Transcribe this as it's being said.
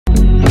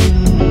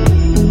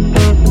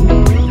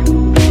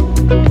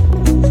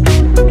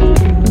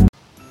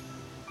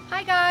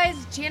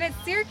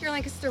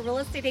Lancaster real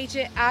estate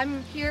agent.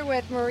 I'm here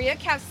with Maria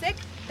Kevsick,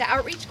 the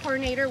outreach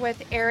coordinator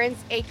with Aaron's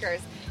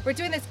Acres. We're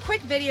doing this quick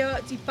video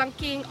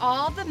debunking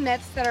all the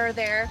myths that are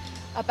there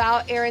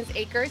about Aaron's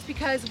Acres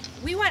because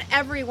we want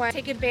everyone to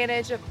take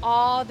advantage of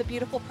all the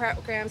beautiful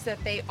programs that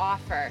they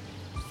offer.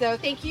 So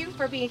thank you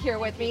for being here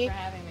with me. Thank you for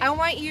having me. I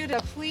want you to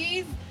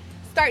please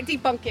start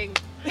debunking.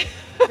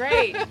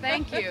 Great,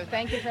 thank you.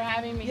 Thank you for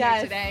having me Yes.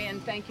 here today,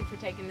 and thank you for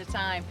taking the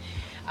time.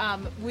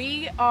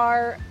 We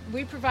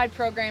provide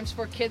programs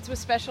for kids with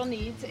special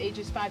needs,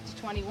 ages 5 to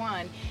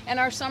 21, and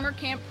our summer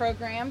camp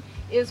program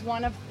is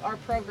one of our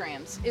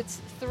programs.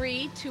 It's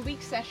 3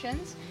 two-week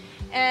sessions,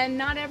 and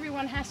not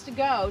everyone has to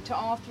go to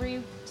all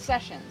 3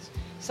 sessions.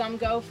 Some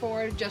go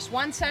for just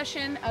 1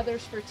 session,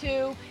 others for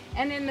 2,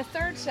 and in the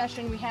 3rd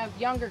session we have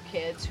younger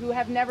kids who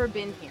have never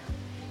been here.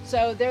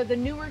 So they're the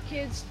newer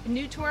kids,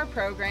 new to our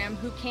program,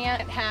 who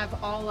can't have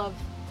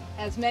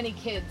as many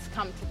kids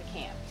come to the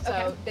camp.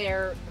 So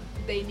Okay.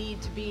 they need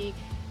to be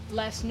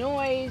less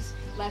noise,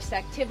 less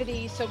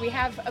activity. So we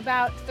have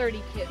about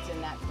 30 kids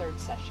in that 3rd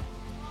session.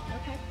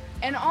 Okay.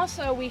 And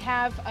also we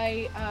have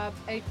a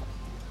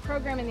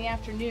program in the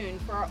afternoon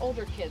for our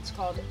older kids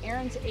called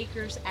Aaron's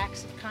Acres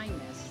Acts of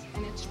Kindness,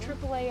 and it's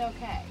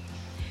AAA-OK.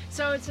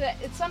 So it's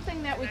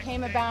something that we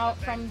came about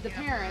from the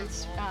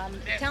parents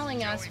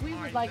telling us we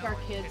would like our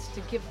kids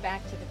to give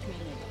back to the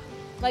community.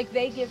 Like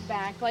they give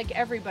back, like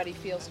everybody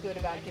feels good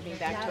about giving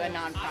back to a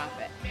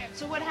nonprofit.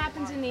 So what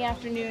happens in the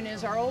afternoon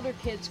is our older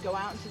kids go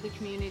out into the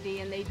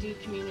community and they do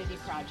community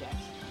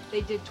projects.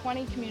 They did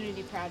 20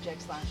 community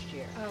projects last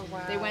year. Oh,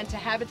 wow. They went to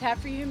Habitat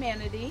for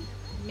Humanity,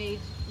 made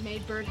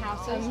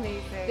birdhouses.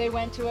 Amazing. They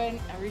went to a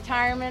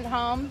retirement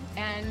home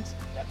and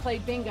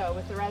played bingo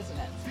with the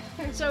residents.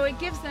 So it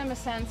gives them a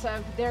sense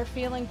of they're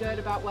feeling good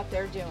about what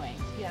they're doing.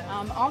 Yes.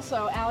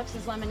 Also,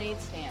 Alex's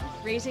Lemonade Stand,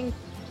 raising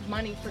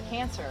money for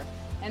cancer.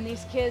 And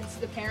these kids,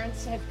 the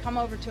parents have come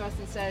over to us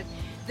and said,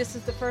 this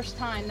is the first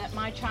time that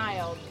my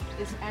child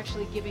is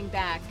actually giving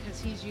back,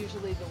 because he's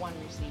usually the one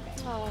receiving.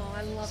 Oh,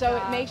 I love So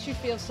that. it makes you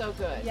feel so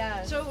good.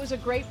 Yes. So it was a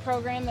great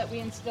program that we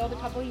instilled a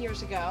couple of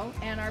years ago,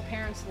 and our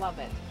parents love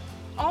it.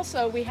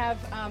 Also, we have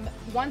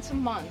once a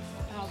month,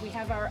 we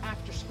have our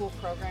after-school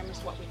program is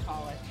what we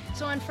call it.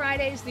 So on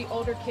Fridays, the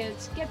older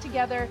kids get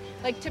together,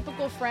 like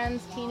typical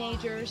friends,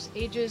 teenagers,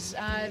 ages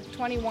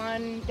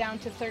 21 down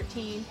to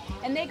 13,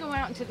 and they go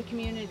out into the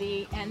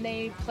community and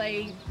they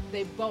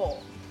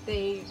bowl.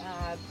 They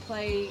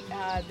they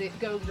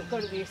go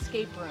to the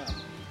escape room.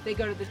 They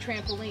go to the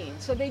trampoline.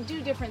 So they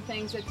do different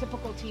things that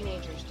typical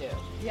teenagers do.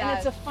 Yes. And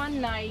it's a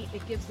fun night.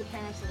 It gives the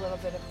parents a little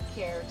bit of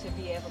care to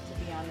be able to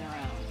be on their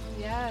own.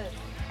 Yes.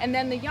 And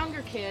then the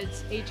younger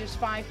kids, ages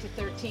 5 to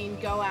 13,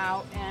 go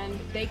out and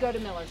they go to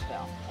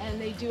Millersville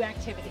and they do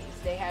activities.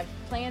 They have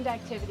planned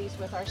activities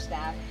with our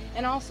staff,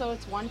 and also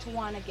it's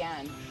one-to-one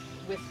again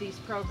with these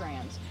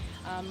programs.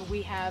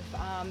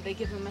 They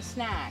give them a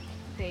snack,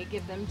 they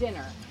give them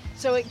dinner.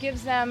 So it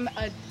gives them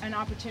an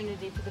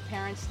opportunity for the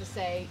parents to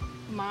say,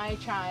 my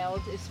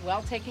child is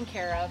well taken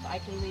care of, I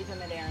can leave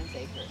him at Aaron's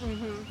Acres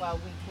while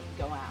we can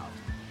go out.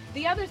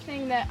 The other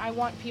thing that I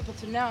want people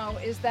to know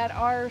is that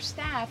our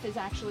staff is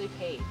actually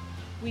paid.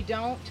 We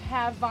don't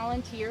have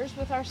volunteers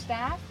with our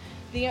staff.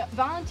 The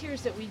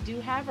volunteers that we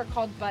do have are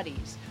called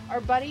buddies. Our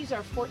buddies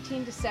are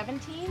 14 to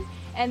 17,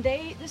 and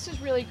this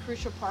is really a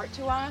crucial part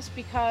to us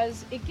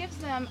because it gives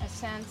them a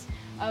sense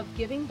of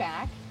giving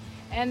back,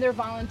 and they're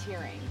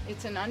volunteering.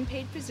 It's an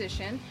unpaid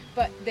position,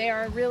 but they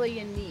are really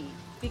in need,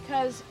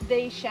 because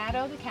they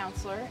shadow the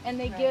counselor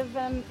and it gives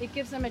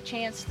them a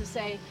chance to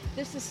say,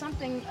 this is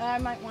something I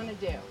might want to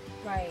do.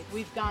 Right.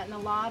 We've gotten a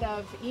lot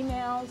of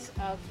emails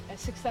of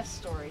success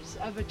stories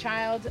of a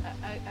child,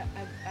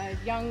 a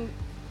young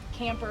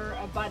camper,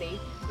 a buddy,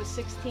 was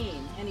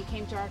 16 and he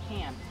came to our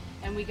camp.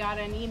 And we got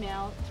an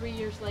email 3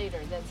 years later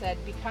that said,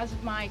 because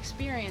of my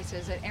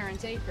experiences at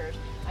Aaron's Acres,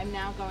 I'm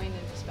now going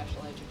into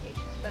special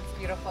education. That's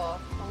beautiful.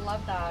 I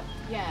love that.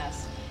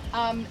 Yes.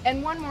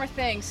 And one more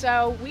thing.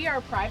 So we are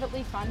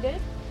privately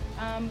funded.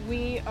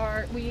 We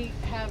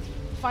have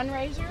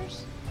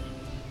fundraisers,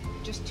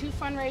 just 2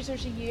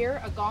 fundraisers a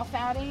year, a golf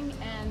outing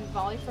and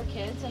Volley for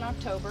Kids in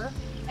October.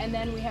 And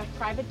then we have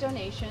private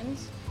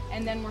donations,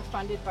 and then we're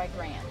funded by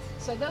grants.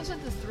 So those are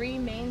the 3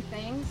 main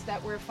things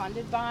that we're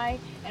funded by,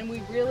 and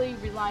we really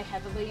rely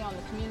heavily on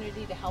the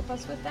community to help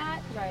us with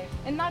that. Right.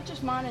 And not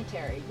just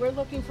monetary. We're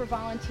looking for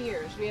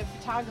volunteers. We have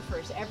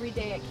photographers every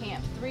day at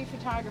camp, 3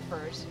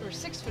 photographers or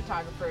 6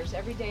 photographers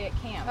every day at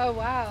camp. Oh,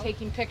 wow.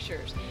 Taking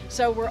pictures.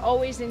 So we're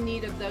always in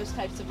need of those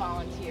types of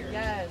volunteers.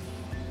 Yes.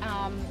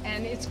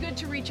 And it's good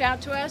to reach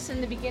out to us in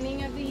the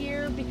beginning of the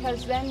year,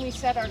 because then we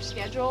set our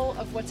schedule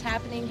of what's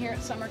happening here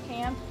at summer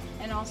camp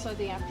and also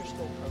the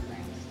after-school programs.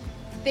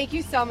 Thank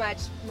you so much,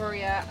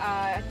 Maria.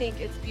 I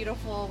think it's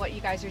beautiful what you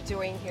guys are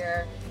doing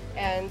here.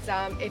 And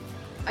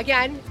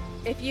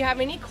if you have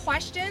any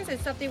questions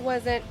and something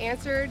wasn't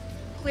answered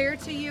clear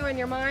to you in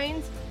your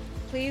mind,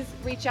 please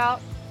reach out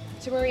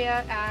to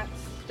Maria at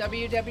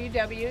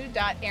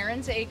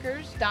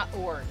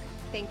www.aaronsacres.org.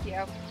 Thank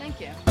you. Thank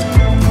you.